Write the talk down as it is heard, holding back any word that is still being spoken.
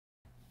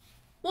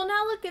We'll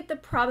now look at the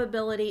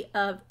probability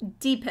of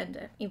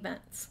dependent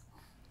events.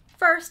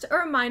 First, a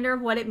reminder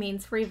of what it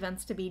means for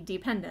events to be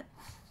dependent.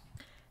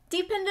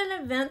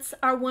 Dependent events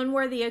are one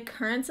where the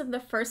occurrence of the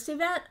first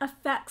event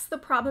affects the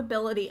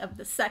probability of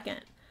the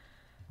second.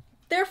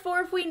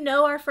 Therefore, if we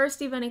know our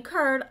first event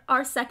occurred,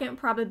 our second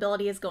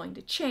probability is going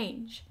to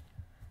change.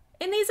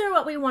 And these are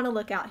what we want to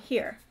look at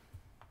here.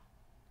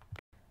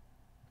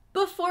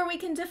 Before we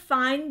can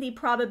define the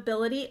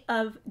probability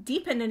of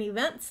dependent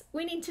events,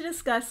 we need to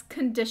discuss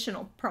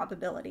conditional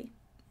probability.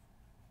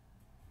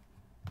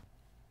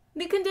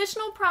 The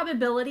conditional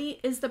probability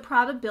is the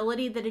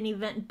probability that an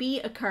event B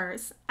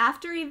occurs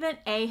after event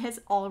A has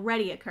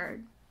already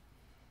occurred.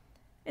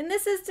 And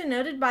this is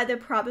denoted by the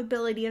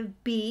probability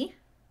of B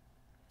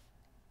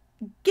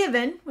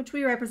given, which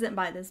we represent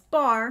by this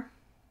bar,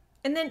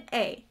 and then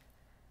A.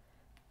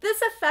 This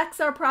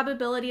affects our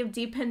probability of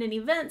dependent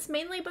events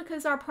mainly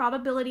because our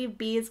probability of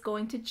B is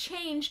going to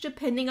change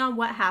depending on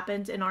what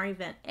happened in our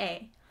event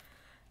A.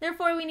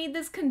 Therefore, we need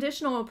this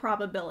conditional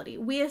probability.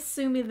 We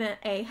assume event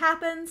A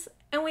happens,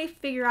 and we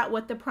figure out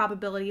what the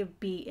probability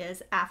of B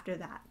is after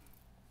that.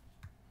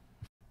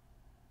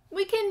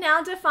 We can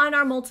now define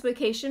our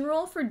multiplication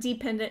rule for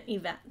dependent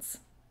events.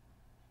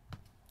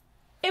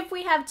 If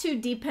we have two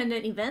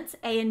dependent events,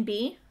 A and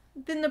B,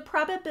 then the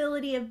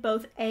probability of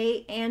both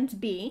A and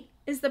B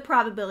is the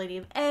probability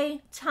of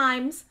A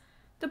times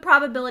the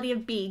probability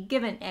of B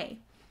given A.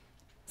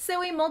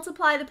 So we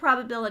multiply the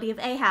probability of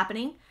A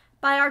happening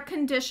by our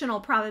conditional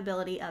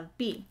probability of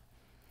B.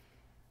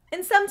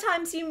 And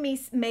sometimes you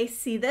may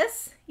see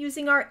this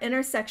using our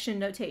intersection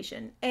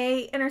notation,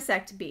 A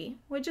intersect B,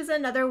 which is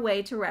another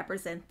way to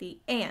represent the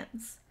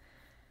ands.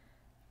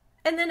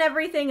 And then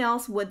everything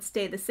else would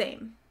stay the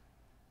same.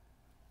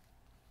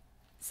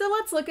 So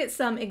let's look at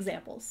some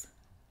examples.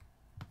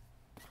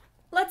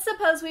 Let's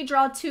suppose we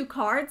draw two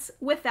cards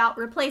without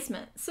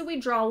replacement. So we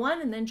draw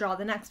one and then draw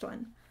the next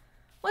one.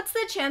 What's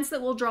the chance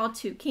that we'll draw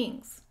two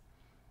kings?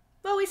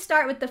 Well, we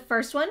start with the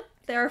first one.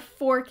 There are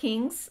 4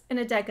 kings in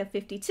a deck of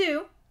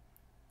 52.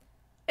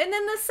 And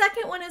then the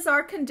second one is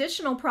our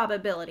conditional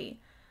probability.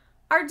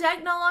 Our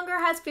deck no longer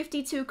has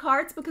 52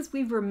 cards because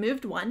we've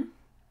removed one.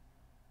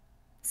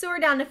 So we're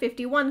down to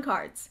 51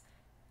 cards.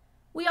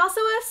 We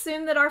also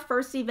assume that our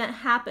first event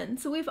happened,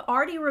 so we've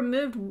already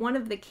removed one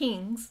of the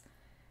kings,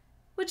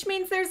 which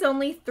means there's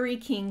only 3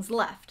 kings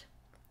left.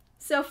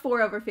 So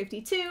 4 over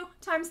 52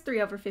 times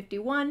 3 over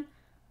 51,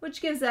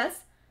 which gives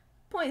us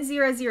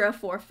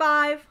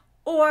 0.0045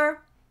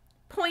 or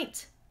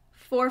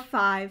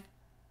 0.45%.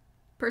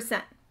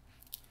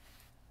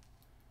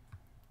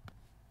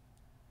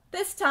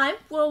 This time,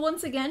 we'll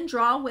once again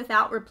draw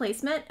without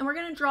replacement, and we're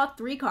going to draw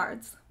 3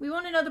 cards. We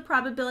want to know the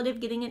probability of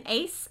getting an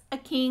ace, a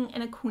king,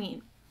 and a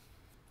queen.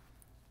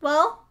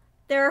 Well,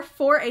 there are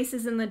 4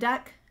 aces in the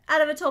deck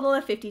out of a total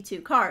of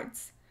 52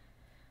 cards.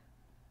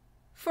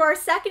 For our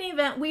second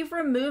event, we've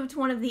removed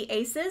one of the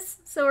aces,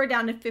 so we're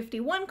down to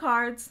 51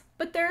 cards,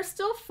 but there are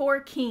still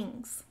 4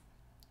 kings.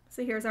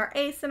 So here's our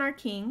ace and our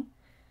king.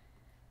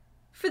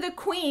 For the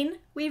queen,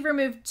 we've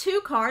removed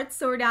 2 cards,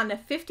 so we're down to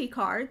 50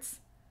 cards.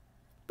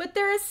 But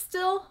there is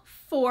still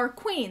 4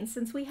 queens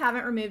since we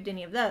haven't removed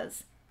any of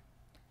those.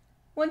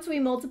 Once we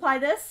multiply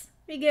this,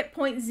 we get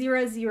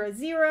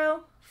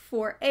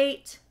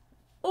 0.00048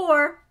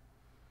 or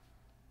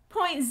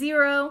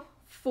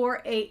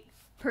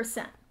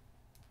 0.048%.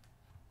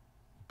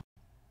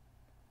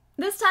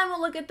 This time we'll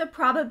look at the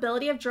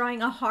probability of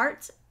drawing a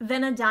heart,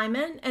 then a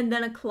diamond, and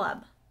then a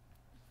club.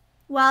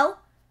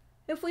 Well,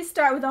 if we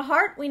start with a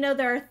heart, we know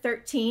there are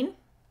 13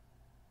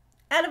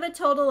 out of a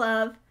total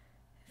of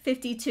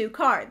 52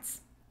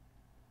 cards.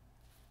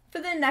 For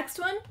the next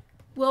one,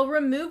 we'll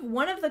remove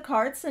one of the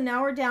cards, so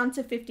now we're down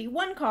to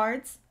 51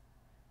 cards.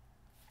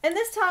 And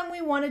this time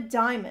we want a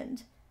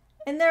diamond,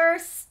 and there are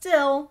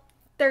still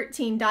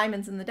 13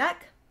 diamonds in the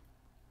deck.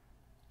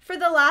 For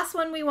the last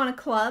one, we want a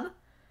club.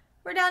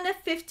 We're down to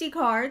 50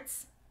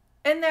 cards,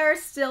 and there are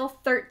still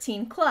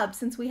 13 clubs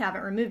since we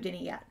haven't removed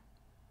any yet.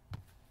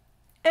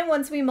 And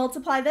once we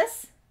multiply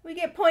this, we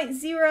get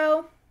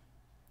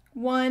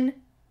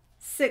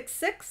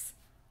 0.0166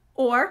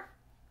 or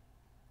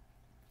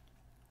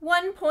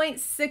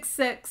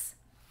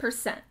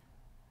 1.66%.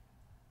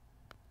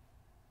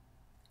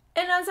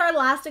 And as our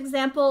last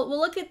example, we'll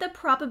look at the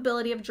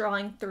probability of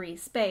drawing 3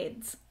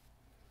 spades.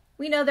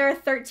 We know there are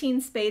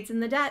 13 spades in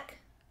the deck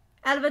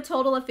out of a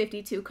total of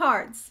 52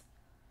 cards.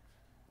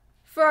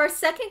 For our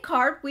second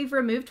card, we've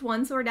removed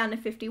one, so we're down to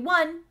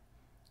 51,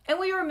 and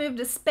we removed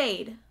a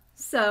spade,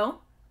 so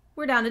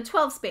we're down to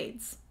 12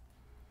 spades.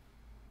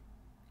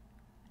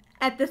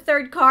 At the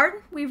third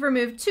card, we've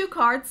removed 2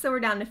 cards, so we're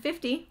down to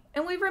 50,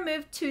 and we've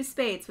removed 2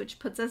 spades, which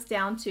puts us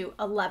down to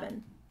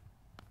 11.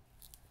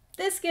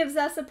 This gives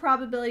us a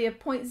probability of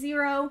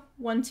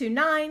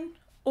 0.0129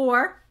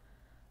 or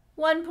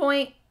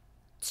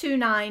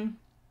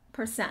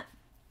 1.29%.